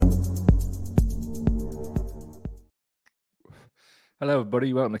Hello,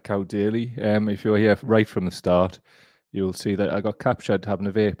 everybody. Welcome to Cow Daily. If you're here right from the start, you'll see that I got captured having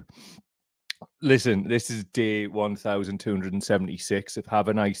a vape. Listen, this is day 1276 of Have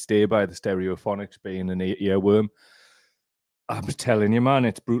a Nice Day by the Stereophonics being an 8-year-worm. I'm telling you, man,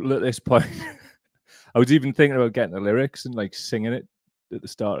 it's brutal at this point. I was even thinking about getting the lyrics and like singing it at the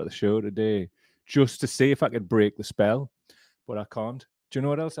start of the show today just to see if I could break the spell, but I can't. Do you know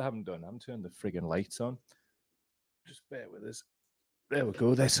what else I haven't done? I haven't turned the friggin' lights on. Just bear with us. There we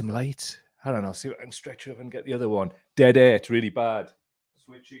go. There's some lights. I don't know. See if I can stretch it up and get the other one. Dead air. It's really bad.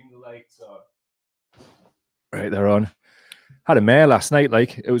 Switching the lights on. Right, they're on. Had a mare last night.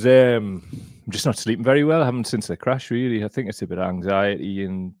 Like it was. I'm just not sleeping very well. I haven't since the crash. Really, I think it's a bit of anxiety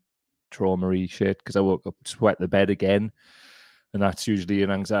and trauma-y shit because I woke up, sweat the bed again, and that's usually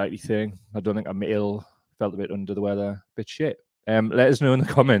an anxiety thing. I don't think I'm ill. Felt a bit under the weather. Bit shit. Let us know in the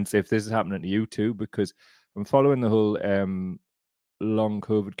comments if this is happening to you too, because I'm following the whole long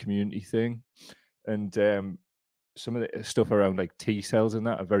COVID community thing, and some of the stuff around like T cells and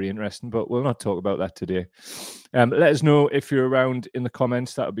that are very interesting, but we'll not talk about that today. Let us know if you're around in the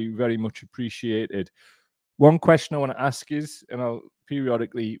comments. That would be very much appreciated. One question I want to ask is, and I'll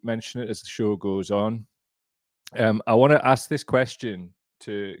periodically mention it as the show goes on, I want to ask this question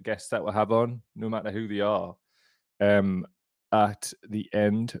to guests that we'll have on, no matter who they are, at the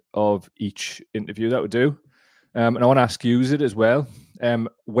end of each interview that we do. And I want to ask you it as well.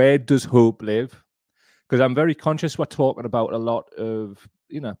 Where does hope live? Because I'm very conscious we're talking about a lot of,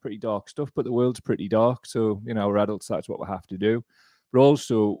 pretty dark stuff, but the world's pretty dark. So, we're adults, that's what we have to do. But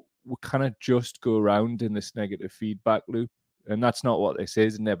also, we kind of just go around in this negative feedback loop. And that's not what this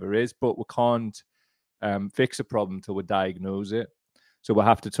is, never is. But we can't fix a problem until we diagnose it. So we'll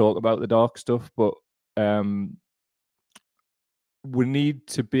have to talk about the dark stuff. But we need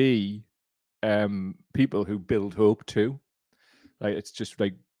to be people who build hope too. Like it's just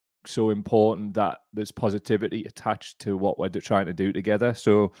like so important that there's positivity attached to what we're trying to do together.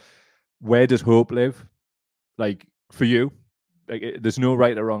 So where does hope live? Like for you, there's no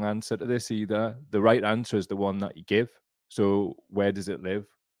right or wrong answer to this either. The right answer is the one that you give. So where does it live?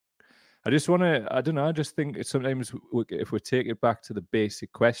 I just want to, I don't know, I just think sometimes if we take it back to the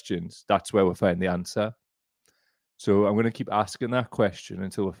basic questions, that's where we find the answer. So I'm going to keep asking that question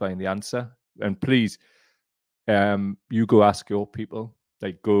until we find the answer. And please, you go ask your people,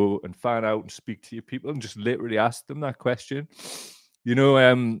 like go and find out and speak to your people and just literally ask them that question.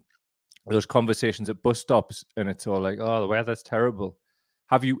 Those conversations at bus stops and it's all like, oh, the weather's terrible.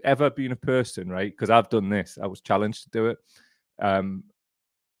 Have you ever been a person, right? Because I've done this. I was challenged to do it.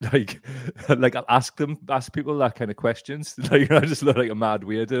 Like I'll ask people that kind of questions. Like I just look like a mad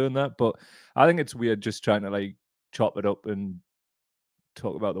weirdo doing that. But I think it's weird just trying to like chop it up and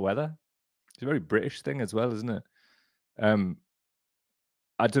talk about the weather. It's a very British thing as well, isn't it?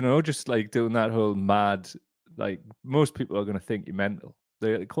 I don't know, just like doing that whole mad, like most people are going to think you're mental.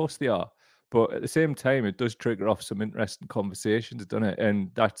 Of course they are. But at the same time, it does trigger off some interesting conversations, doesn't it? And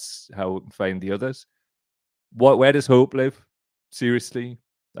that's how we can find the others. Where does hope live? Seriously,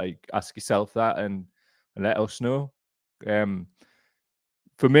 like ask yourself that and let us know.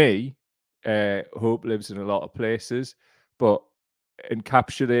 For me, hope lives in a lot of places, but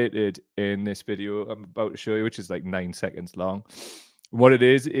encapsulated in this video I'm about to show you, which is like 9 seconds long. What it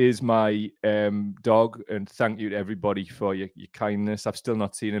is my dog, and thank you to everybody for your kindness. I've still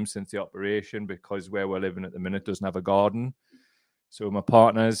not seen him since the operation because where we're living at the minute doesn't have a garden. So my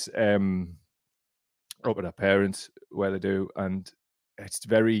partner's up with our parents where they do, and it's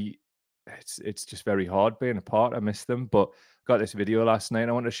just very hard being apart. I miss them, but I got this video last night.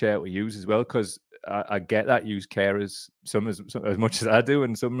 I want to share it with you as well because I get that you care as much as I do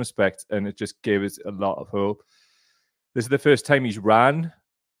in some respects, and it just gave us a lot of hope. This is the first time he's ran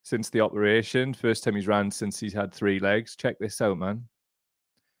since the operation. First time he's ran since he's had 3 legs. Check this out, man.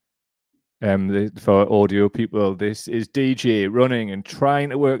 For audio people, this is DJ running and trying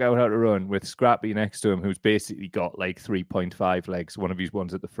to work out how to run with Scrappy next to him, who's basically got like 3.5 legs. One of his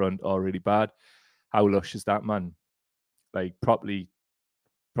ones at the front are really bad. How lush is that, man? Like properly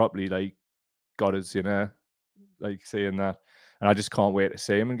like got us, like saying that. And I just can't wait to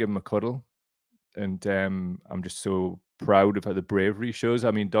see him and give him a cuddle. And I'm just so proud of how the bravery he shows.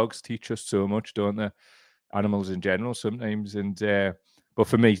 I mean, dogs teach us so much, don't they? Animals in general sometimes. And but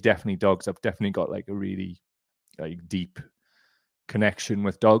for me, definitely dogs. I've definitely got like a really like deep connection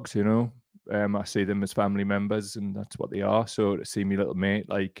with dogs, I see them as family members and that's what they are. So to see me little mate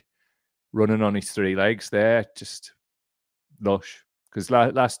like running on his 3 legs there, just lush. Because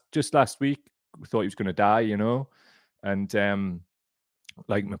last week we thought he was going to die, and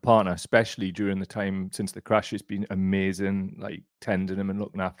like my partner, especially during the time since the crash, has been amazing, like tending him and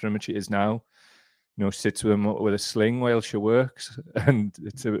looking after him, and she is now. Sits with him with a sling while she works, and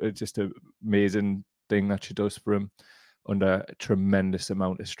it's just an amazing thing that she does for him under a tremendous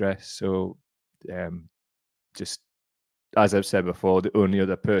amount of stress. So, just as I've said before, the only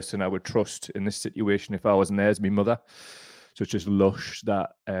other person I would trust in this situation if I wasn't there is my mother. So it's just lush that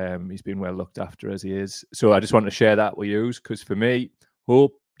he's been well looked after as he is. So I just want to share that with you, because for me,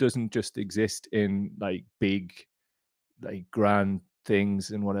 hope doesn't just exist in like big, like grand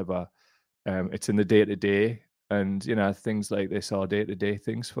things and whatever. It's in the day to day, and things like this are day to day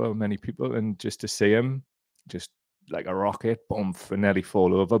things for many people. And just to see him, just like a rocket, bump and nearly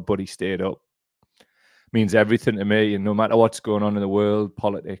fall over, but he stayed up, means everything to me. And no matter what's going on in the world,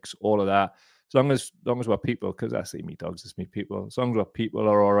 politics, all of that, as long as we're people, because I see me dogs as me people. As long as we're people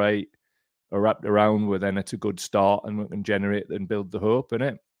are all right, are wrapped around with, then it's a good start, and we can generate and build the hope in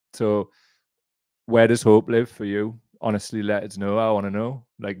it. So, where does hope live for you? Honestly, let us know. I want to know.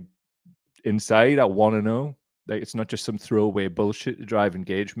 Like, inside, I want to know. Like, it's not just some throwaway bullshit to drive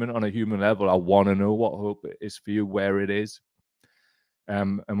engagement on a human level. I want to know what hope is for you, where it is.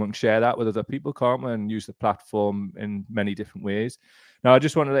 And we can share that with other people, can't we? And use the platform in many different ways. Now, I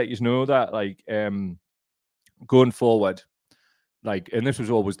just want to let you know that, like, going forward, like, and this was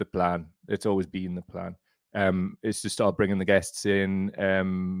always the plan. It's always been the plan. Is to start bringing the guests in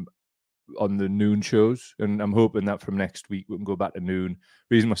on the noon shows, and I'm hoping that from next week we can go back to noon.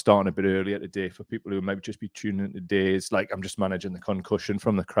 Reason we're starting a bit earlier today for people who might just be tuning in today is, like, I'm just managing the concussion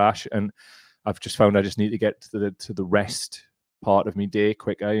from the crash, and I've just found I just need to get to the rest part of my day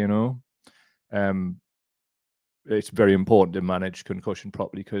quicker. It's very important to manage concussion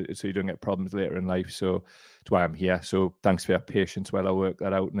properly, so you don't get problems later in life. So that's why I'm here. So thanks for your patience while I work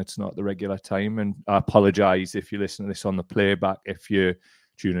that out, and it's not the regular time. And I apologize if you listen to this on the playback, if you're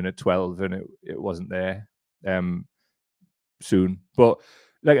tuning at 12 and it wasn't there soon. But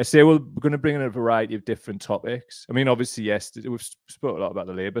like I say, we're going to bring in a variety of different topics. I mean, obviously, yes, we've spoke a lot about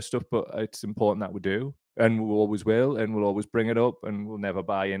the Labour stuff, but it's important that we do, and we always will, and we'll always bring it up, and we'll never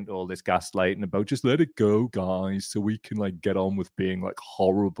buy into all this gaslighting about just let it go, guys, so we can like get on with being like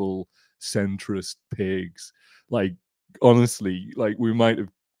horrible centrist pigs. Like, honestly, like, we might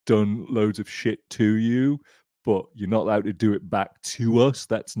have done loads of shit to you, but you're not allowed to do it back to us.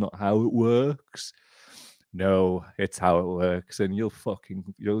 That's not how it works. No, it's how it works, and you're fucked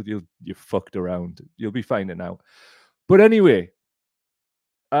around. You'll be finding out. But anyway,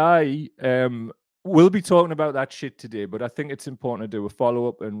 I will be talking about that shit today, but I think it's important to do a follow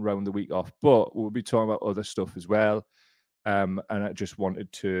up and round the week off. But we'll be talking about other stuff as well. And I just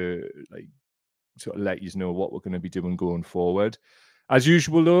wanted to like sort of let you know what we're going to be doing going forward. As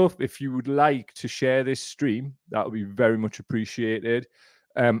usual, though, if you would like to share this stream, that would be very much appreciated.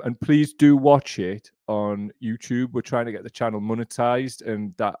 And please do watch it on YouTube. We're trying to get the channel monetized,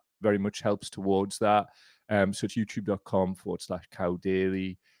 and that very much helps towards that. So it's youtube.com/Cow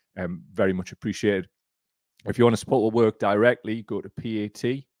Daily. Very much appreciated. If you want to support our work directly, go to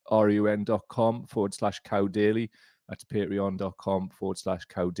patreon.com/Cow Daily. That's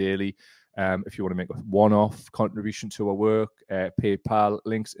patreon.com/Cow Daily. If you want to make a one-off contribution to our work, PayPal,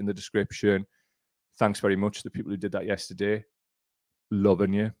 links in the description. Thanks very much to the people who did that yesterday.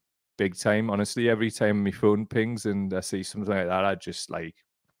 Loving you. Big time. Honestly, every time my phone pings and I see something like that, I just like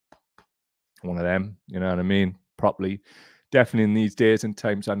one of them. You know what I mean? Properly. Definitely in these days and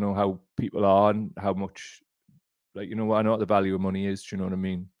times, I know how people are and how much, like, I know what the value of money is. Do you know what I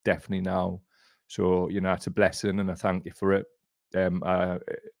mean? Definitely now. So, it's a blessing, and I thank you for it.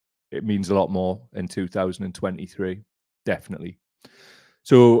 It means a lot more in 2023. Definitely.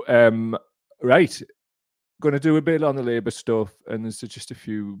 So, right. Going to do a bit on the Labour stuff, and there's just a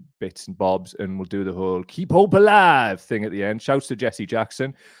few bits and bobs, and we'll do the whole keep hope alive thing at the end. Shouts to Jesse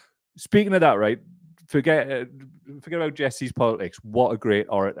Jackson. Speaking of that, right? Forget about Jesse's politics. What a great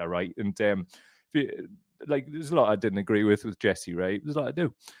orator, right? And like, there's a lot I didn't agree with Jesse, right? There's a lot I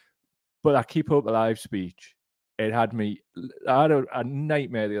do, but that keep hope alive speech, it had me. I had a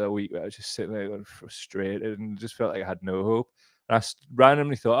nightmare the other week where I was just sitting there going frustrated and just felt like I had no hope. And I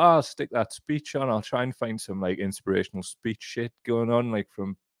randomly thought, I'll stick that speech on. I'll try and find some like inspirational speech shit going on, like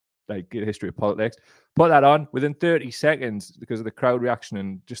from like history of politics. Put that on within 30 seconds because of the crowd reaction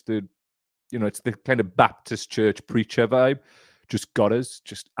and just the, it's the kind of Baptist church preacher vibe. Just got us,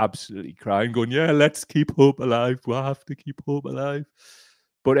 just absolutely crying, going, yeah, let's keep hope alive. We'll have to keep hope alive.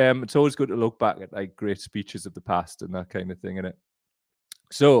 But it's always good to look back at like great speeches of the past and that kind of thing, innit?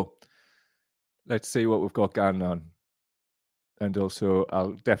 So let's see what we've got going on. And also,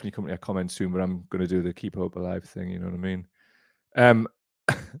 I'll definitely come to a comment soon, but I'm going to do the keep hope alive thing. You know what I mean?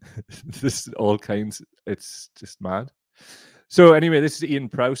 This is all kinds. It's just mad. So anyway, this is Ian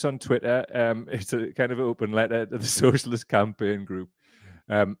Prowse on Twitter. It's a kind of open letter to the Socialist Campaign Group.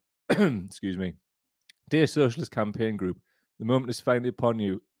 Excuse me. Dear Socialist Campaign Group, the moment is finally upon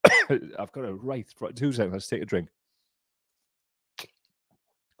you. I've got a right 2 seconds. Let's take a drink.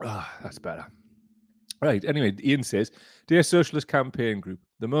 That's better. Right. Anyway, Ian says, Dear Socialist Campaign Group,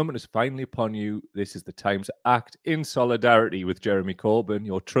 the moment is finally upon you. This is the time to act in solidarity with Jeremy Corbyn,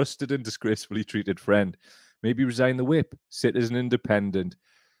 your trusted and disgracefully treated friend. Maybe resign the whip, sit as an independent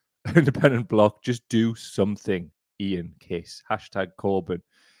bloc. Just do something. Ian Kiss. #Corbyn.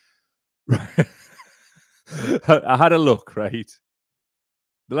 I had a look, right?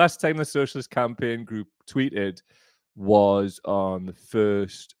 The last time the Socialist Campaign Group tweeted was on the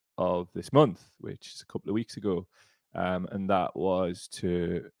 1st of this month, which is a couple of weeks ago. And that was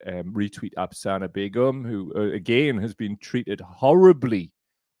to retweet Afsana Begum, who, again, has been treated horribly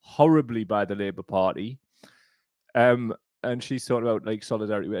by the Labour Party. And she's talking about like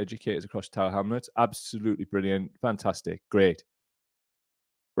solidarity with educators across Tower Hamlets. Absolutely brilliant. Fantastic. Great.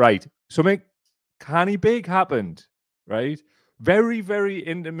 Right. Something canny big happened, right? Very, very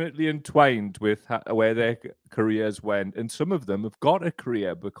intimately entwined with where their careers went. And some of them have got a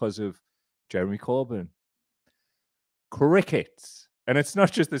career because of Jeremy Corbyn. Crickets. And it's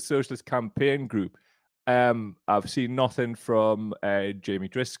not just the Socialist Campaign Group. I've seen nothing from Jamie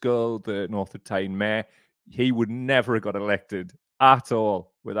Driscoll, the Northwood Tyne mayor. He would never have got elected at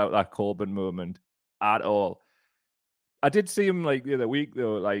all without that Corbyn moment at all. I did see him like the other week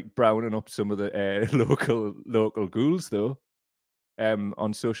though, like browning up some of the local ghouls though,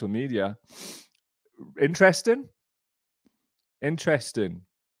 on social media. Interesting.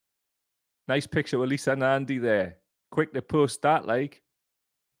 Nice picture with Lisa and Andy there. Quick to post that, like.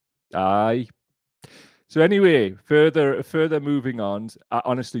 Aye. So anyway, further moving on. I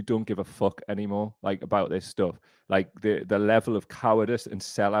honestly don't give a fuck anymore, like about this stuff. Like the level of cowardice and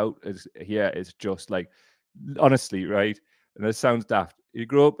sellout is just like, honestly, right? And it sounds daft. You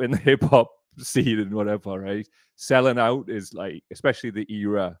grow up in the hip hop scene and whatever, right? Selling out is like, especially the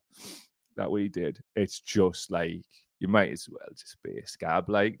era that we did. It's just like you might as well just be a scab,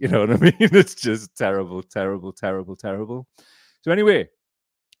 like, you know what I mean? It's just terrible. So anyway.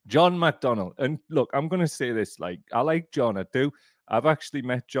 John McDonnell. And look, I'm going to say this, like, I like John. I do. I've actually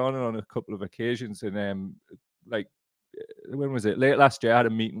met John on a couple of occasions. And, like, when was it? Late last year, I had a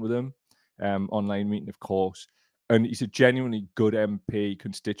meeting with him, online meeting, of course. And he's a genuinely good MP,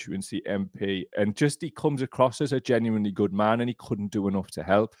 constituency MP. And just he comes across as a genuinely good man, and he couldn't do enough to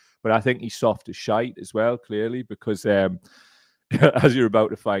help. But I think he's soft as shite as well, clearly, because as you're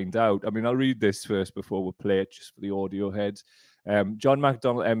about to find out, I mean, I'll read this first before we play it, just for the audio heads. John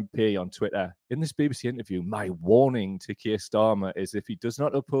McDonnell MP on Twitter, in this BBC interview, my warning to Keir Starmer is if he does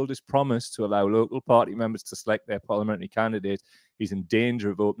not uphold his promise to allow local party members to select their parliamentary candidate, he's in danger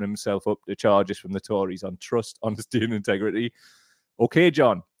of opening himself up to charges from the Tories on trust, honesty and integrity. Okay,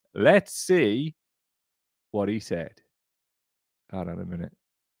 John, let's see what he said. Hold on a minute.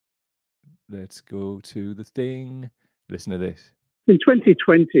 Let's go to the thing. Listen to this. In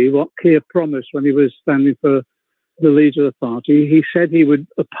 2020, what Keir promised when he was standing for the leader of the party, he said he would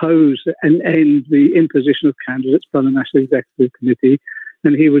oppose and end the imposition of candidates by the National Executive Committee,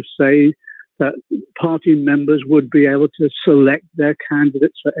 and he would say that party members would be able to select their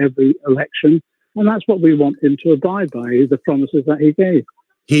candidates for every election, and that's what we want him to abide by, the promises that he gave.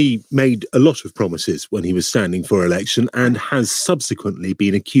 He made a lot of promises when he was standing for election and has subsequently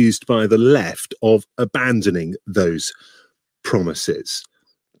been accused by the left of abandoning those promises.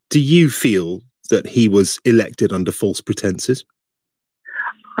 Do you feel that he was elected under false pretenses?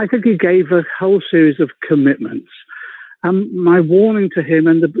 I think he gave a whole series of commitments. My warning to him,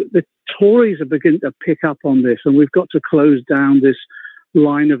 and the Tories are beginning to pick up on this, and we've got to close down this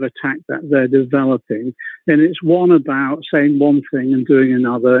line of attack that they're developing. And it's one about saying one thing and doing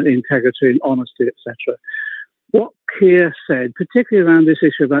another, integrity and honesty, etc. What Keir said, particularly around this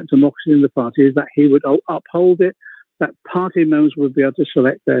issue about democracy in the party, is that he would uphold it, that party members would be able to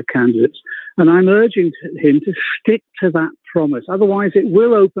select their candidates. And I'm urging him to stick to that promise. Otherwise, it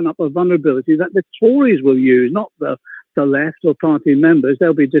will open up a vulnerability that the Tories will use, not the left or party members.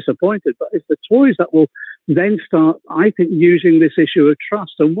 They'll be disappointed. But it's the Tories that will then start, I think, using this issue of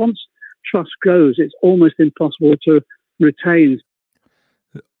trust. And once trust goes, it's almost impossible to retain.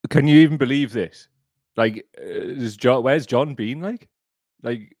 Can you even believe this? Like, where's John been? Like,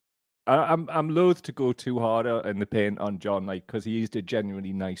 I'm loath to go too hard in the paint on John, like, because he is a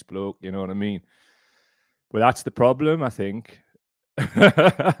genuinely nice bloke, you know what I mean? But that's the problem, I think.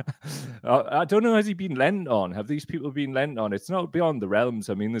 I don't know, has he been lent on? Have these people been lent on? It's not beyond the realms.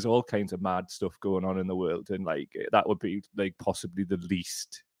 I mean, there's all kinds of mad stuff going on in the world, and like that would be like possibly the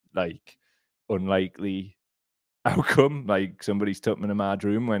least like unlikely outcome. Like somebody's took me in a mad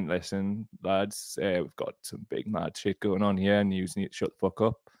room, went, listen, lads, we've got some big mad shit going on here, and you just need to shut the fuck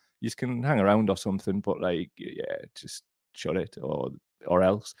up. You just can hang around or something, but like, yeah, just shut it or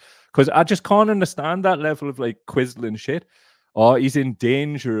else. Because I just can't understand that level of like quizzling shit. Or he's in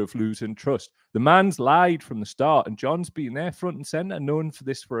danger of losing trust. The man's lied from the start, and John's been there front and center, known for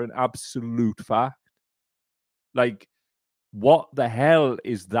this for an absolute fact. Like, what the hell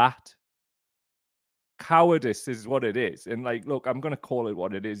is that? Cowardice is what it is. And like, look, I'm going to call it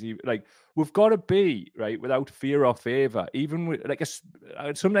what it is. Like, we've got to be, right, without fear or favor, even with, like,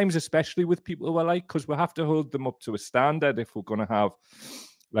 sometimes, especially with people we're like, because we have to hold them up to a standard if we're going to have,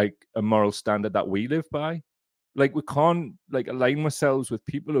 like, a moral standard that we live by. Like, we can't, like, align ourselves with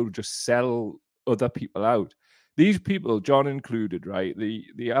people who just sell other people out. These people, John included, right,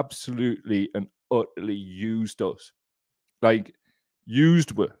 they absolutely and utterly used us. Like,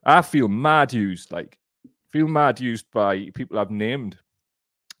 used, I feel mad used, like, feel mad used by people I've named.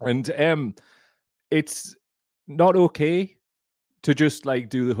 And it's not okay to just like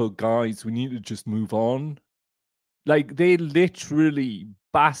do the whole, guys, we need to just move on. Like, they literally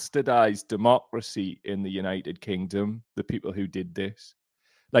bastardized democracy in the United Kingdom, the people who did this.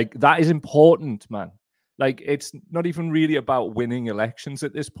 Like, that is important, man. Like, it's not even really about winning elections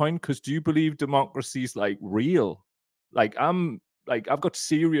at this point, because do you believe democracy is like real? Like, I've got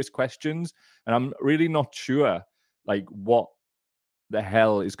serious questions, and I'm really not sure like what the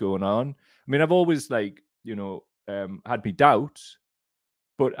hell is going on. I mean, I've always like, had me doubts,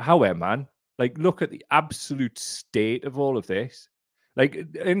 but however, man, like, look at the absolute state of all of this. Like,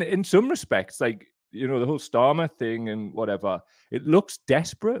 in some respects, like, the whole Starmer thing and whatever, it looks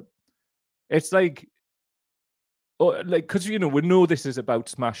desperate. It's like, because we know this is about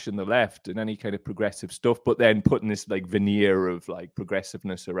smashing the left and any kind of progressive stuff, but then putting this like veneer of like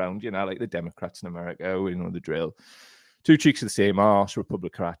progressiveness around, like the Democrats in America, the drill. Two cheeks of the same arse,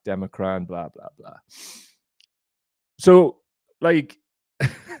 Republican, Democrat, blah blah blah. So, like,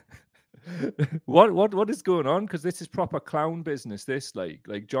 what is going on? Because this is proper clown business. This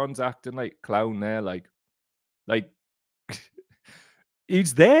like John's acting like clown there, like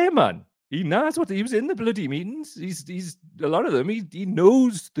he's there, man. He knows what he was in the bloody meetings. He's a lot of them. He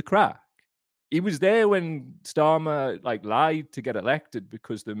knows the crack. He was there when Starmer like lied to get elected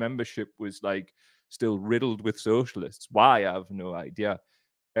because the membership was like still riddled with socialists. Why? I have no idea.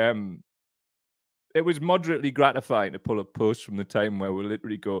 It was moderately gratifying to pull up posts from the time where we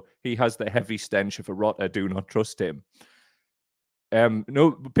literally go, he has the heavy stench of a rotter, do not trust him.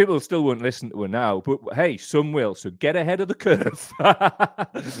 No, people still won't listen to her now, but hey, some will. So get ahead of the curve.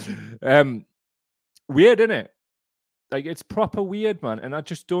 Weird, isn't it? Like, it's proper weird, man. And I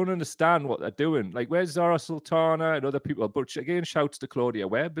just don't understand what they're doing. Like, where's Zara Sultana and other people? But again, shouts to Claudia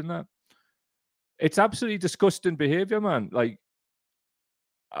Webb and that. It's absolutely disgusting behavior, man. Like,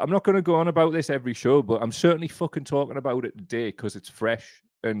 I'm not going to go on about this every show, but I'm certainly fucking talking about it today because it's fresh.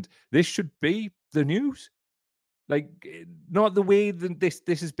 And this should be the news. Like, not the way that this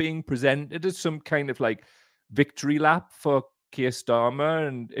is being presented as some kind of like victory lap for Keir Starmer,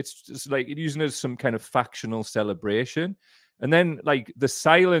 and it's just like using it as some kind of factional celebration. And then like the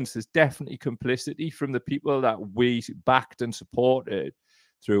silence is definitely complicity from the people that we backed and supported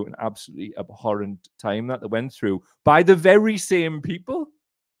through an absolutely abhorrent time that they went through by the very same people.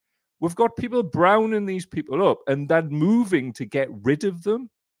 We've got people browning these people up and then moving to get rid of them.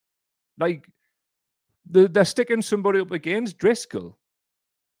 Like, they're sticking somebody up against Driscoll.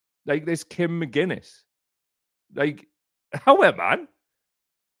 Like, there's Kim McGuinness. Like, however, man,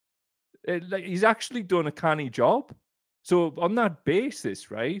 like, he's actually done a canny job. So on that basis,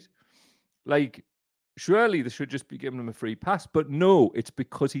 right, like, surely they should just be giving him a free pass. But no, it's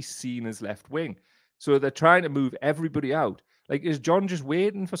because he's seen as left wing. So they're trying to move everybody out. Like, is John just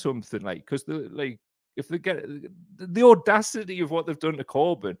waiting for something? Like, because if they get the audacity of what they've done to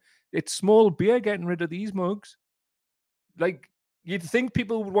Corbyn, it's small beer getting rid of these mugs. Like, you'd think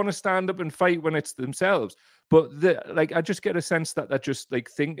people would want to stand up and fight when it's themselves, but I just get a sense that they're just like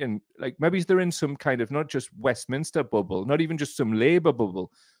thinking, like, maybe they're in some kind of not just Westminster bubble, not even just some Labour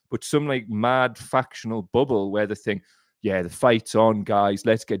bubble, but some like mad factional bubble where they think, yeah, the fight's on, guys.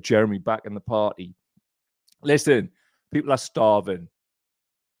 Let's get Jeremy back in the party. Listen, people are starving.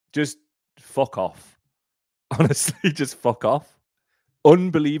 Just fuck off. Honestly, just fuck off.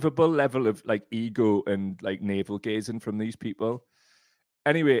 Unbelievable level of like ego and like navel gazing from these people.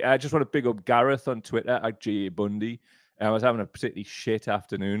 Anyway, I just want to big up Gareth on Twitter at J.A. Bundy. And I was having a particularly shit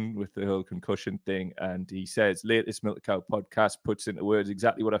afternoon with the whole concussion thing. And he says, latest Milk Cow podcast puts into words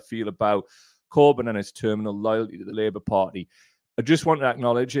exactly what I feel about Corbyn and his terminal loyalty to the Labour Party. I just want to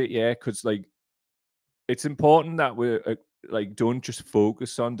acknowledge it, yeah, because like it's important that we're like don't just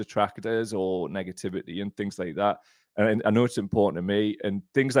focus on detractors or negativity and things like that. And I know it's important to me. And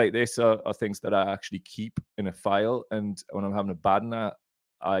things like this are things that I actually keep in a file. And when I'm having a bad night,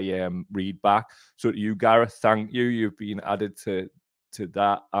 I read back. So to you, Gareth, thank you. You've been added to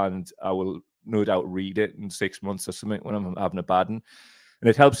that, and I will no doubt read it in 6 months or something when I'm having a bad one. And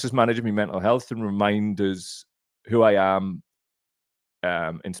it helps us manage my mental health and remind us who I am,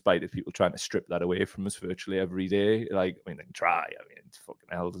 in spite of people trying to strip that away from us virtually every day. Like, I mean, they can try. I mean, it's fucking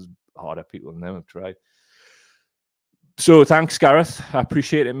hell. There's harder people than them have tried. So thanks, Gareth. I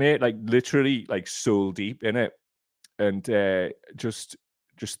appreciate it, mate. Like literally, like soul deep in it, and just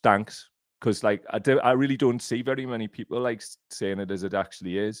thanks, because like I really don't see very many people like saying it as it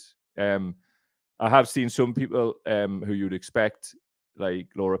actually is. I have seen some people who you'd expect, like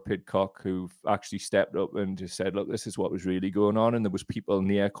Laura Pidcock, who've actually stepped up and just said, look, this is what was really going on. And there was people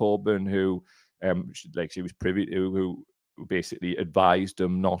near Corbyn who, like she was privy to, who basically advised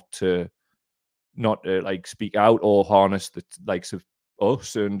them not to like speak out or harness the likes of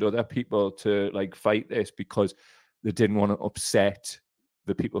us and other people to like fight this, because they didn't want to upset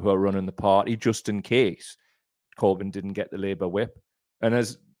the people who are running the party, just in case Corbyn didn't get the Labour whip. And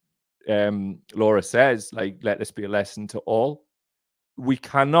as Laura says, like, let this be a lesson to all. We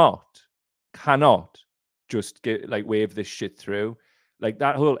cannot just get like wave this shit through. Like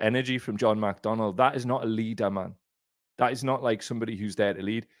that whole energy from John McDonnell, that is not a leader, man. That is not like somebody who's there to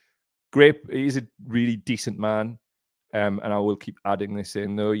lead. Great, he's a really decent man, and I will keep adding this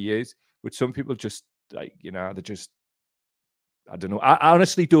in, though he is. But some people just like, you know, they're just, I don't know. I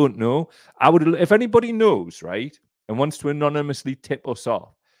honestly don't know. I would, if anybody knows, right, and wants to anonymously tip us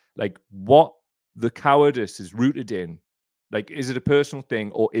off, like what the cowardice is rooted in. Like, is it a personal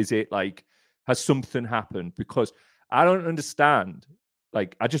thing, or is it like, has something happened? Because I don't understand.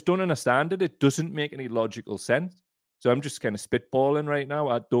 Like, I just don't understand it. It doesn't make any logical sense. So I'm just kind of spitballing right now.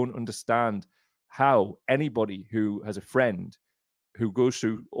 I don't understand how anybody who has a friend who goes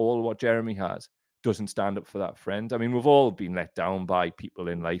through all what Jeremy has doesn't stand up for that friend. I mean, we've all been let down by people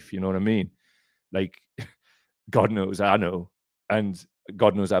in life, you know what I mean? Like, God knows I know. And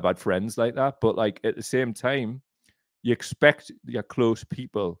God knows I've had friends like that. But like at the same time, you expect your close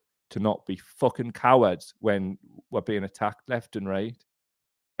people to not be fucking cowards when we're being attacked left and right.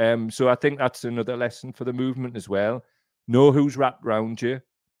 So I think that's another lesson for the movement as well. Know who's wrapped around you.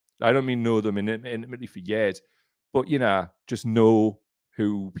 I don't mean know them intimately for years, but you know, just know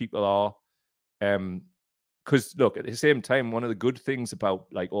who people are. Because look, at the same time, one of the good things about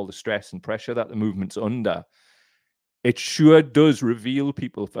like all the stress and pressure that the movement's under, it sure does reveal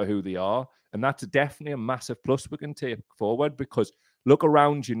people for who they are. And that's definitely a massive plus we can take forward, because look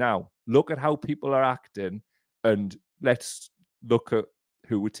around you now. Look at how people are acting, and let's look at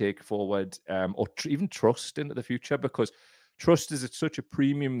who we take forward, or even trust into the future, because trust is at such a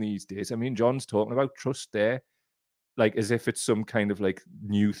premium these days. I mean, John's talking about trust there, like as if it's some kind of like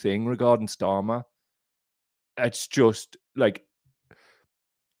new thing regarding Starmer. It's just like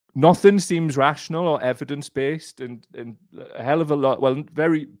nothing seems rational or evidence based, and a hell of a lot. Well,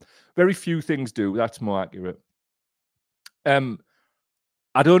 very, very few things do. That's more accurate.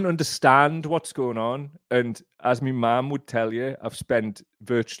 I don't understand what's going on, and as my mum would tell you, I've spent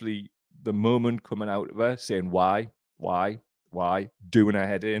virtually the moment coming out of her saying why, doing her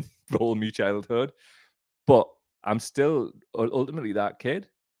head in for all my childhood. But I'm still ultimately that kid,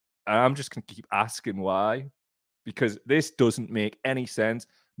 and I'm just going to keep asking why, because this doesn't make any sense.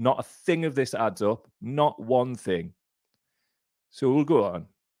 Not a thing of this adds up. Not one thing. So we'll go on.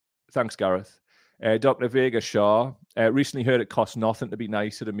 Thanks, Gareth. Dr. Vega Shaw recently heard it costs nothing to be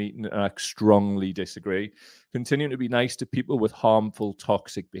nice at a meeting, and I strongly disagree. Continuing to be nice to people with harmful,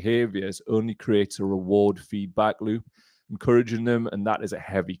 toxic behaviors only creates a reward feedback loop, encouraging them, and that is a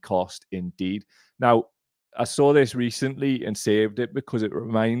heavy cost indeed. Now, I saw this recently and saved it because it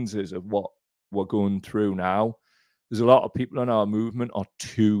reminds us of what we're going through now. There's a lot of people in our movement are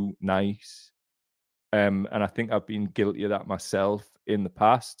too nice. And I think I've been guilty of that myself in the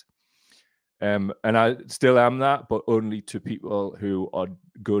past. And I still am that, but only to people who are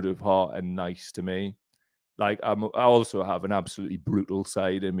good of heart and nice to me. Like I also have an absolutely brutal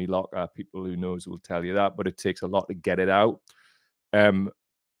side in me, locker. People who knows will tell you that, but it takes a lot to get it out. A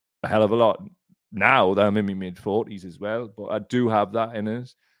hell of a lot now that I'm in my mid-40s as well, but I do have that in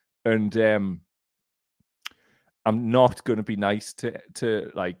us. And I'm not going to be nice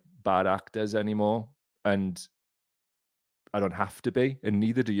to like bad actors anymore. And I don't have to be, and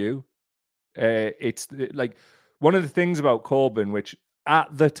neither do you. It's like one of the things about Corbyn, which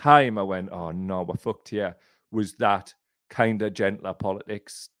at the time I went, oh no, we're fucked here, was that kind of gentler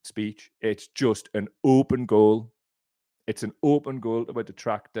politics speech. It's just an open goal. It's an open goal to our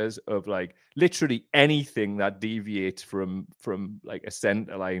detractors of like literally anything that deviates from like a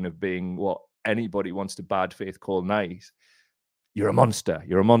centre line of being what anybody wants to bad faith call nice. You're a monster.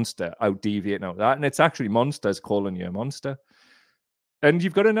 You're a monster. Out deviating out that, and it's actually monsters calling you a monster. And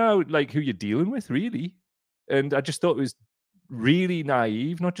you've got to know like who you're dealing with, really. And I just thought it was really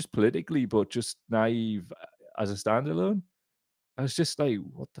naive, not just politically, but just naive as a standalone. I was just like,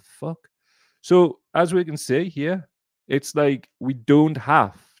 what the fuck? So as we can see here, it's like we don't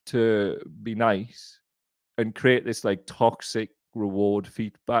have to be nice and create this like toxic reward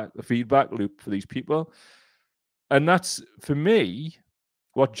feedback loop for these people. And that's, for me,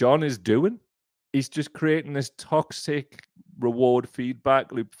 what John is doing. He's just creating this toxic reward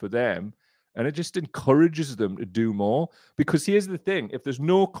feedback loop for them. And it just encourages them to do more. Because here's the thing, if there's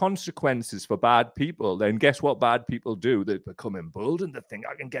no consequences for bad people, then guess what bad people do? They become emboldened to think,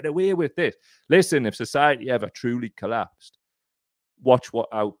 I can get away with this. Listen, if society ever truly collapsed, watch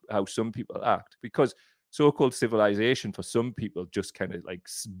how some people act. Because so-called civilization for some people just kind of like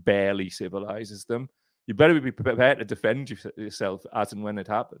barely civilizes them. You better be prepared to defend yourself as and when it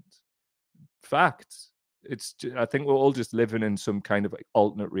happens. Facts. I think we're all just living in some kind of like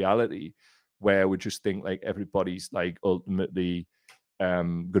alternate reality where we just think like everybody's like ultimately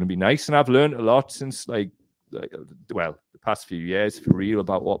going to be nice. And I've learned a lot since the past few years for real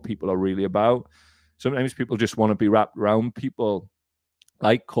about what people are really about. Sometimes people just want to be wrapped around people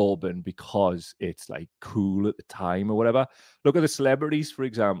like Corbyn because it's like cool at the time or whatever. Look at the celebrities, for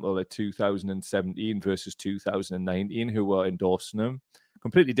example, at 2017 versus 2019 who were endorsing him.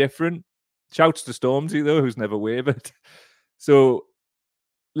 Completely different. Shouts to Stormzy, though, who's never wavered. So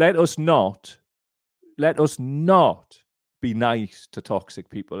let us not be nice to toxic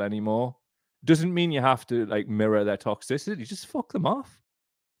people anymore. Doesn't mean you have to like mirror their toxicity. Just fuck them off.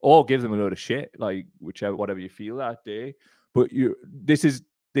 Or give them a load of shit, like whatever you feel that day. But this is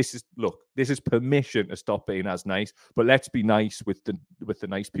permission to stop being as nice. But let's be nice with the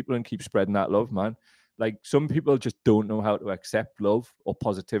nice people and keep spreading that love, man. Like some people just don't know how to accept love or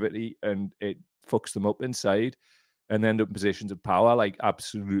positivity, and it fucks them up inside, and end up in positions of power, like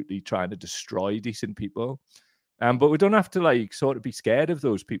absolutely trying to destroy decent people. But we don't have to like sort of be scared of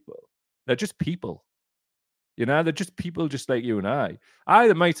those people. They're just people. You know, they're just people just like you and I.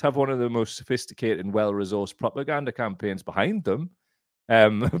 They might have one of the most sophisticated and well-resourced propaganda campaigns behind them,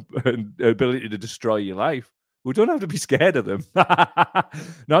 and the ability to destroy your life. We don't have to be scared of them.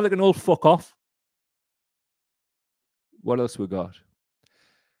 Now they can all fuck off. What else we got?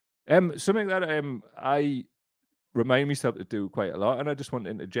 Something that I remind myself to do quite a lot, and I just want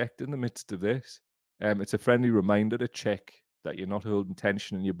to interject in the midst of this. It's a friendly reminder to check that you're not holding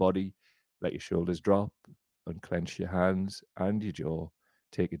tension in your body. Let your shoulders drop, unclench your hands and your jaw.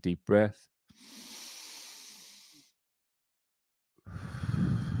 Take a deep breath.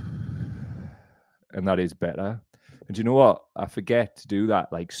 And that is better. And you know what? I forget to do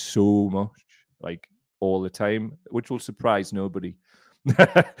that like so much, like all the time, which will surprise nobody.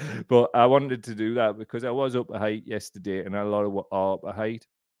 But I wanted to do that because I was up a height yesterday, and a lot of what are up a height.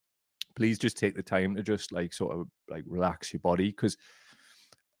 Please just take the time to just like sort of like relax your body, because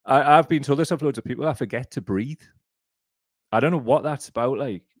I've been told this of loads of people. I forget to breathe. I don't know what that's about.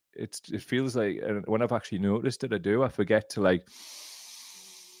 Like it feels like, and when I've actually noticed it, I forget to like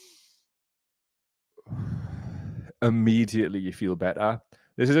immediately you feel better.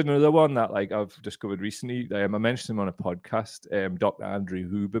 This is another one that like I've discovered recently. I mentioned him on a podcast, Dr. Andrew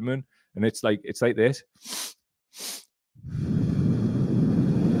Huberman, and it's like this.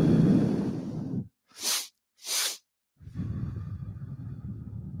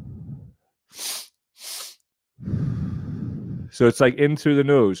 So it's like in through the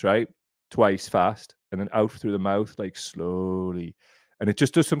nose, right? Twice fast, and then out through the mouth, like slowly. And it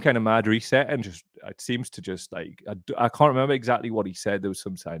just does some kind of mad reset, and just it seems to just like I can't remember exactly what he said. There was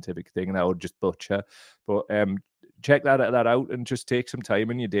some scientific thing, and I would just butcher. But check that out, and just take some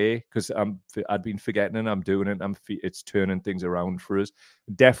time in your day, because I'd been forgetting, and I'm doing it. It's turning things around for us.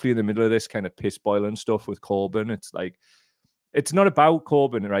 Definitely in the middle of this kind of piss boiling stuff with Corbyn. It's like it's not about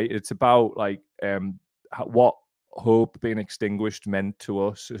Corbyn, right? It's about like what hope being extinguished meant to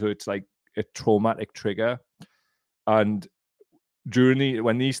us. So it's like a traumatic trigger, and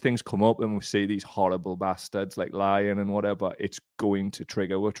when these things come up and we see these horrible bastards like lying and whatever, it's going to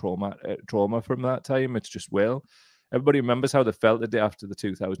trigger a trauma from that time. It's just will. Everybody remembers how they felt the day after the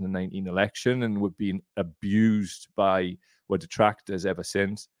 2019 election, and were being abused by were detractors ever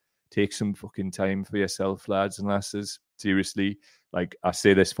since. Take some fucking time for yourself, lads and lasses. Seriously, like I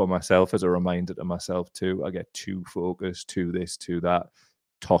say this for myself as a reminder to myself too. I get too focused, to this, to that,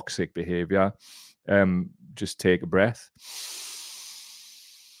 toxic behavior. Just take a breath.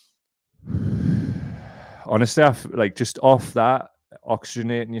 Honestly, like just off that,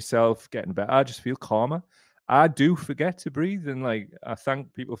 oxygenating yourself, getting better, I just feel calmer. I do forget to breathe, and like I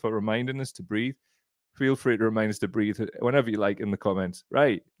thank people for reminding us to breathe. Feel free to remind us to breathe whenever you like in the comments.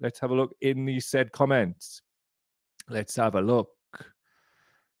 Right, let's have a look in these said comments. Let's have a look.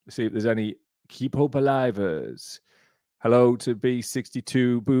 See if there's any keep hope alivers. Hello to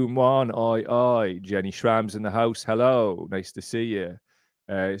B62 Boom One. Oi, oi. Jenny Schramm's in the house. Hello. Nice to see you.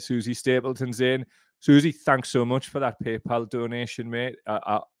 Susie Stapleton's in. Susie, thanks so much for that PayPal donation, mate.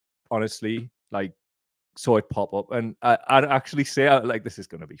 I honestly, like, saw it pop up, and I'd actually say, like, this is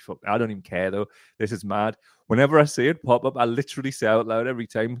going to be fucked. I don't even care, though. This is mad. Whenever I see it pop up, I literally say out loud every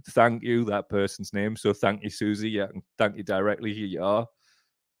time, thank you, that person's name. So thank you, Susie. Yeah, and thank you directly. Here you are.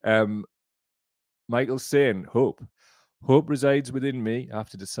 Michael's saying, hope. Hope resides within me. I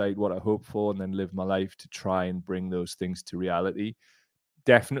have to decide what I hope for and then live my life to try and bring those things to reality.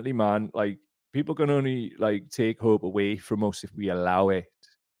 Definitely, man. Like, people can only like take hope away from us if we allow it.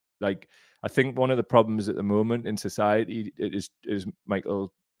 Like, I think one of the problems at the moment in society is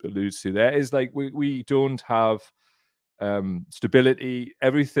Michael alludes to there, is like we don't have stability.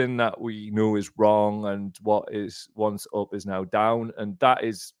 Everything that we know is wrong, and what is once up is now down, and that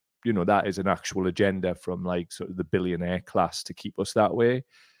is, you know, that is an actual agenda from like sort of the billionaire class to keep us that way.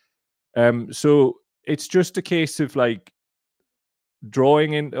 So it's just a case of like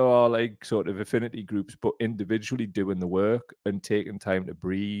drawing into our like sort of affinity groups, but individually doing the work and taking time to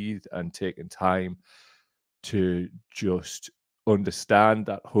breathe and taking time to just understand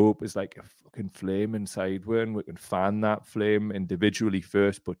that hope is like a fucking flame inside one. We can fan that flame individually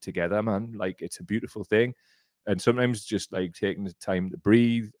first, but together, man. Like, it's a beautiful thing. And sometimes just like taking the time to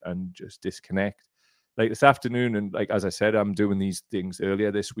breathe and just disconnect. Like this afternoon, and like as I said, I'm doing these things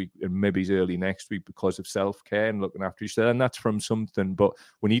earlier this week and maybe early next week because of self-care and looking after each other. And that's from something, but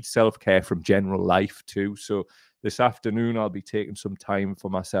we need self-care from general life too. So this afternoon, I'll be taking some time for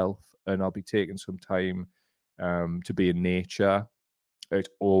myself, and I'll be taking some time to be in nature. It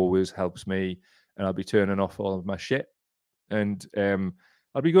always helps me, and I'll be turning off all of my shit. And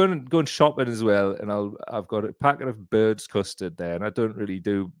I'll be going shopping as well, and I've got a packet of Bird's custard there, and I don't really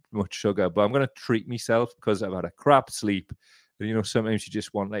do much sugar, but I'm going to treat myself because I've had a crap sleep. And, you know, sometimes you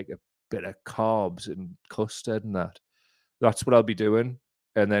just want like a bit of carbs and custard and that. That's what I'll be doing,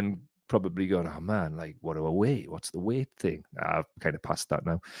 and then probably going, oh man, like what do I weigh? What's the weight thing? I've kind of passed that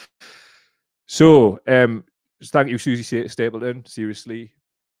now. So, thank you, Susie Stapleton. Seriously,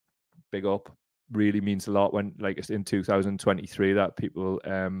 big up. Really means a lot when, like, it's in 2023 that people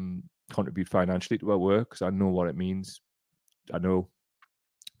contribute financially to our work, because I know what it means. I know.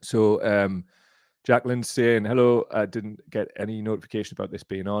 So, Jacqueline's saying, hello, I didn't get any notification about this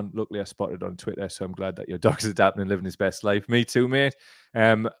being on. Luckily, I spotted it on Twitter, so I'm glad that your dog's adapting and living his best life. Me too, mate.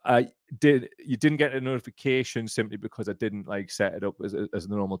 You didn't get a notification simply because I didn't like set it up as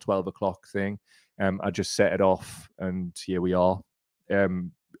the normal 12 o'clock thing. I just set it off, and here we are.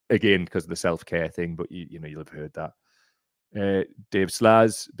 Again, because of the self-care thing, but you know, you'll have heard that. Dave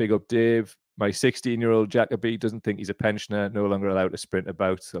Slaz, big up Dave. My 16-year-old Jacoby doesn't think he's a pensioner, no longer allowed to sprint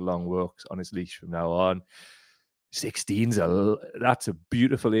about the long walks on his leash from now on. 16's that's a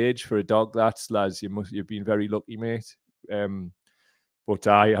beautiful age for a dog. That, Slaz, you've been very lucky, mate. But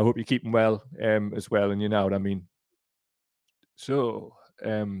I hope you're keeping well as well, and you know what I mean. So,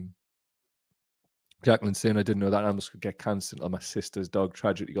 Jacqueline saying, I didn't know that animals could get cancer until my sister's dog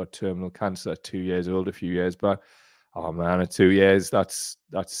tragically got terminal cancer at 2 years old a few years back. Oh man, at 2 years, that's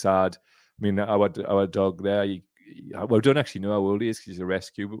sad. I mean, our dog there, we don't actually know how old he is because he's a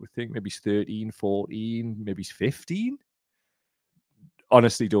rescue, but we think maybe he's 13, 14, maybe he's 15.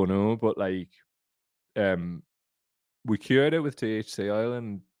 Honestly, don't know, but like, we cured it with THC oil,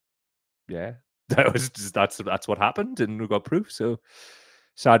 and yeah, that's what happened, and we got proof. So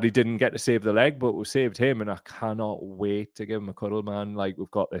sadly didn't get to save the leg, but we saved him, and I cannot wait to give him a cuddle, man. Like, we've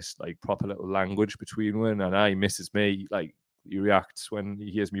got this like proper little language between one, and he misses me. Like, he reacts when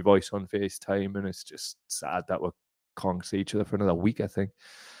he hears my voice on FaceTime, and it's just sad that we can't see each other for another week, I think.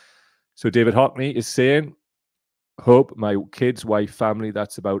 So David Hockney is saying, hope, my kids, wife, family,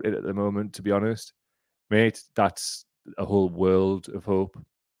 that's about it at the moment, to be honest. Mate, that's a whole world of hope.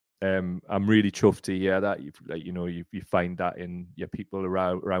 I'm really chuffed to hear that you find that in your people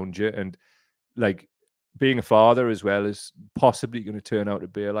around you, and like being a father as well is possibly going to turn out to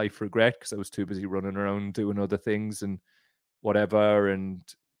be a life regret because I was too busy running around doing other things and whatever, and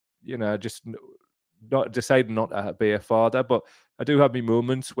just not deciding not to be a father. But I do have my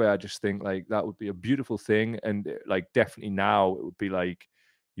moments where I just think like that would be a beautiful thing, and like definitely now it would be like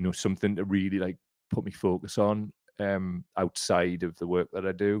something to really like put me focus on outside of the work that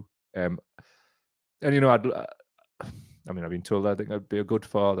I do. And I've been told I think I'd be a good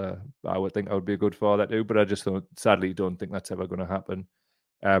father. I would think I would be a good father too, but I just sadly don't think that's ever going to happen.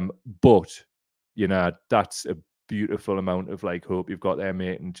 But that's a beautiful amount of like hope you've got there,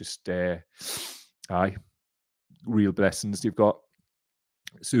 mate, and just real blessings you've got.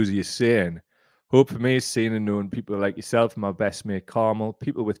 Susie is saying, hope for me is seeing and knowing people like yourself, my best mate Carmel,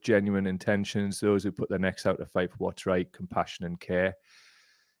 people with genuine intentions, those who put their necks out to fight for what's right, compassion and care.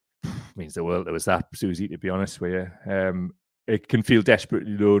 Means the world. There was that, Susie, to be honest with you. It can feel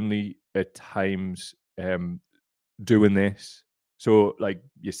desperately lonely at times doing this. So like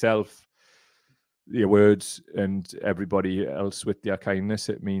yourself, your words, and everybody else with their kindness,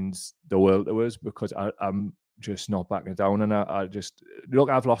 it means the world to us, because I'm just not backing down. And I just,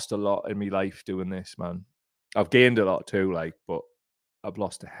 look, I've lost a lot in my life doing this, man. I've gained a lot too, like, but I've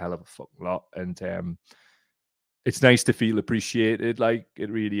lost a hell of a fucking lot. And it's nice to feel appreciated, like it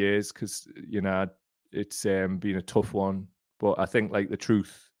really is, because it's been a tough one. But I think like the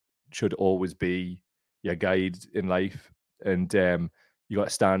truth should always be your guide in life, and you got to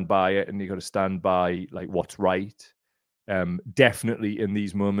stand by it, and you got to stand by like what's right. Definitely in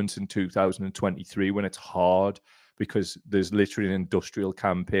these moments in 2023 when it's hard, because there's literally an industrial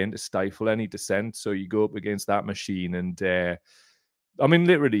campaign to stifle any dissent. So you go up against that machine, and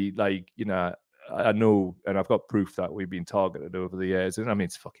literally, like I know, and I've got proof that we've been targeted over the years, and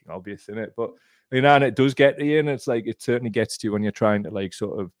it's fucking obvious, isn't it? But and it does get to you, and it's like it certainly gets to you when you're trying to like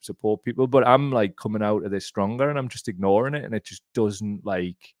sort of support people. But I'm like coming out of this stronger, and I'm just ignoring it, and it just doesn't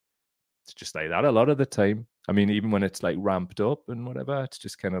like. It's just like that a lot of the time. Even when it's like ramped up and whatever, it's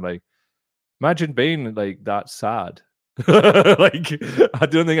just kind of like, imagine being like that sad. Like I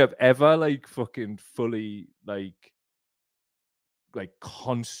don't think I've ever like fucking fully like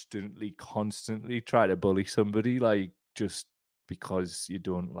constantly try to bully somebody, like just because you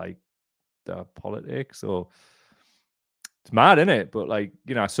don't like their politics. Or it's mad, isn't it? But like,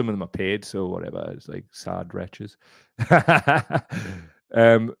 some of them are paid, so whatever. It's like sad wretches.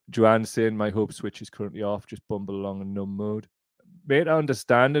 Joanne saying my hope switch is currently off, just bumble along in numb mode. Mate, I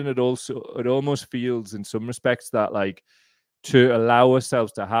understand, and it almost feels in some respects that like to allow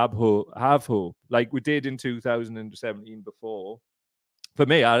ourselves to have hope, like we did in 2017 before. For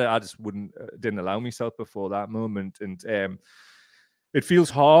me, I just didn't allow myself before that moment, and it feels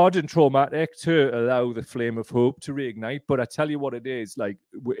hard and traumatic to allow the flame of hope to reignite. But I tell you what it is, like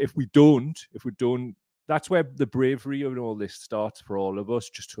if we don't, that's where the bravery of all this starts for all of us,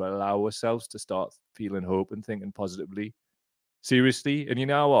 just to allow ourselves to start feeling hope and thinking positively. Seriously. And you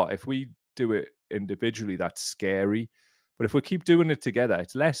know what? If we do it individually, that's scary. But if we keep doing it together,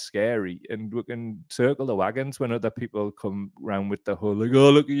 it's less scary, and we can circle the wagons when other people come around with the whole like,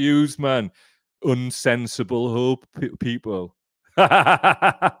 oh, look at yous, man. Unsensible hope people.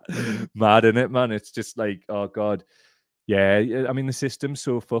 Mad, innit, man? It's just like, oh, God. Yeah, the system's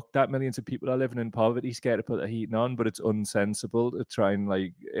so fucked that millions of people are living in poverty, scared to put the heating on, but it's unsensible to try and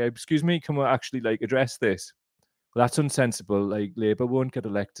like, excuse me, can we actually like address this? Well, that's unsensible. Like Labour won't get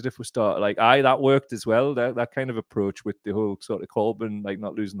elected if we start like, that worked as well. That kind of approach with the whole sort of Corbyn, like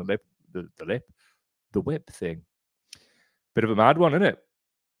not losing the whip thing. Bit of a mad one, isn't it?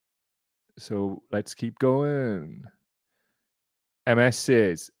 So let's keep going. MS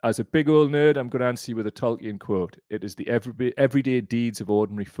says, as a big old nerd, I'm going to answer you with a Tolkien quote. It is the everyday deeds of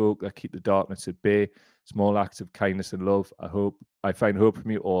ordinary folk that keep the darkness at bay. Small acts of kindness and love. I find hope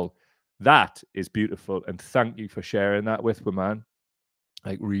from you all. That is beautiful, and thank you for sharing that with me, man.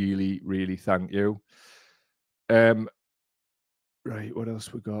 Like really, really thank you. Right, what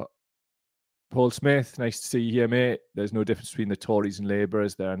else we got? Paul Smith, nice to see you here, mate. There's no difference between the Tories and Labour,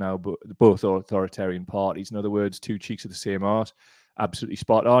 as they are now both authoritarian parties. In other words, two cheeks of the same art. Absolutely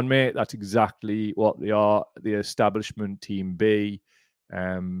spot on, mate. That's exactly what they are. The establishment team B.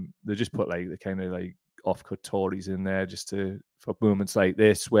 They just put like the kind of like off-cut Tories in there just for moments like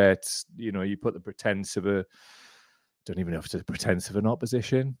this, where it's you put the pretense of don't even know if it's a pretense of an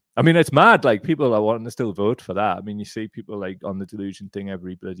opposition. It's mad. Like people are wanting to still vote for that. You see people like on the delusion thing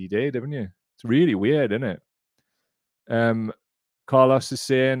every bloody day, don't you? It's really weird, isn't it? Carlos is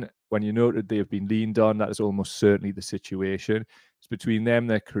saying, when you noted they have been leaned on, that is almost certainly the situation. It's between them,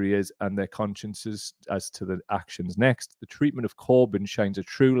 their careers, and their consciences as to the actions next. The treatment of Corbyn shines a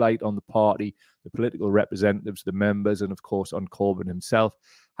true light on the party, the political representatives, the members, and of course on Corbyn himself.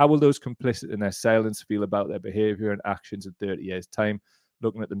 How will those complicit in their silence feel about their behavior and actions in 30 years' time,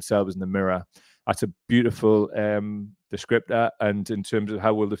 looking at themselves in the mirror? That's a beautiful descriptor. And in terms of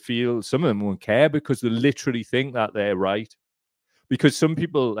how will they feel, some of them won't care because they literally think that they're right. Because some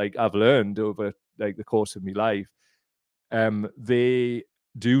people, like I've learned over like the course of my life, they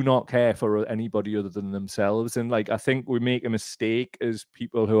do not care for anybody other than themselves. And like I think we make a mistake as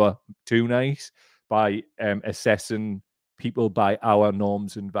people who are too nice by assessing people by our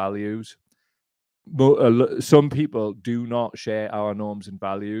norms and values. Some people do not share our norms and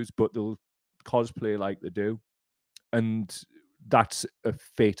values, but they'll cosplay like they do. And that's a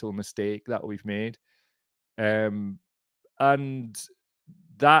fatal mistake that we've made. And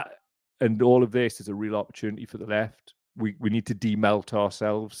that and all of this is a real opportunity for the left. We need to demelt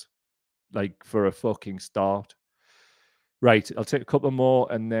ourselves, like for a fucking start. Right, I'll take a couple more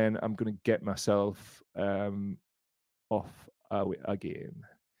and then I'm going to get myself off again.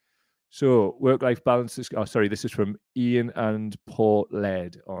 So, work-life balance is... Oh, sorry, this is from Ian and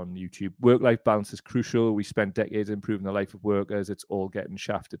Portled on YouTube. Work-life balance is crucial. We spent decades improving the life of workers. It's all getting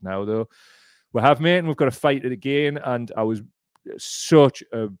shafted now, though. We have, mate, and we've got to fight it again. And I was such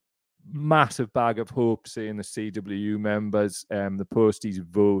a massive bag of hope seeing the CWU members, the posties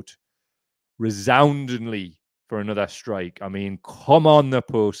vote resoundingly for another strike. I mean, come on, the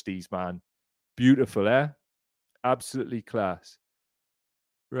posties, man. Beautiful, eh? Absolutely class.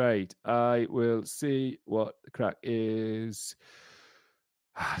 Right, I will see what the crack is.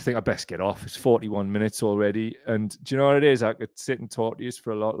 I think I best get off. It's 41 minutes already. And do you know what it is? I could sit and talk to you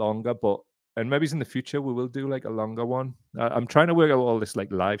for a lot longer, and maybe in the future we will do like a longer one. I'm trying to work out what all this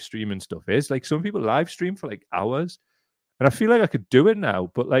like live streaming stuff is. Like some people live stream for like hours, and I feel like I could do it now,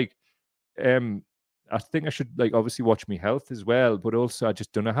 but like, I think I should like obviously watch my health as well, but also I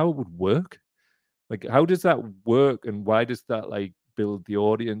just don't know how it would work. Like, how does that work, and why does that like build the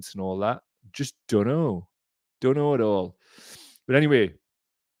audience and all that? Just don't know at all. But anyway,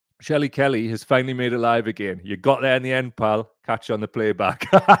 Shelley Kelly has finally made it live again. You got there in the end, pal. Catch you on the playback.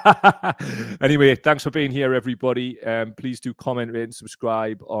 Anyway, thanks for being here, everybody. Please do comment, rate, and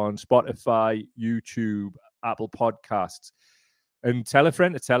subscribe on Spotify, YouTube, Apple Podcasts. And tell a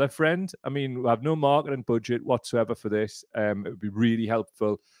friend to tell a friend. I mean, we have no marketing budget whatsoever for this. It would be really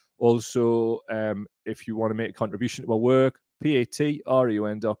helpful. Also, if you want to make a contribution to our work,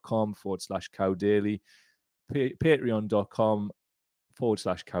 patreon.com/cowdaily,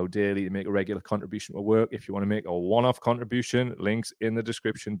 patreon.com/cowdaily to make a regular contribution to our work. If you want to make a one-off contribution, links in the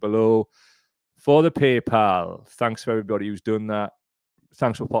description below for the PayPal. Thanks for everybody who's done that.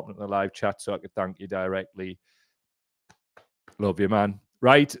 Thanks for popping in the live chat so I could thank you directly. Love you, man.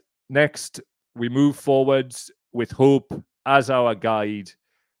 Right, next, we move forwards with hope as our guide,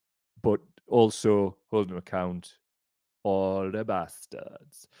 but also holding account all the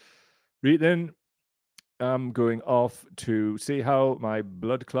bastards. Right then, I'm going off to see how my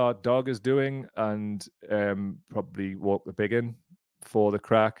blood clot dog is doing and probably walk the biggin for the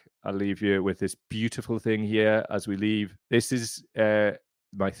crack. I'll leave you with this beautiful thing here as we leave. This is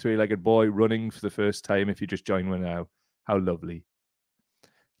my three-legged boy running for the first time if you just join me now. How lovely.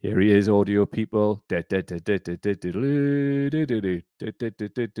 Here he is, audio people. What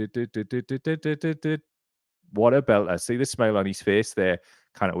a belter. See the smile on his face there.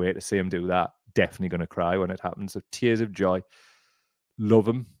 Can't wait to see him do that. Definitely going to cry when it happens. So tears of joy. Love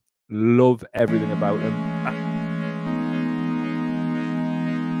him. Love everything about him.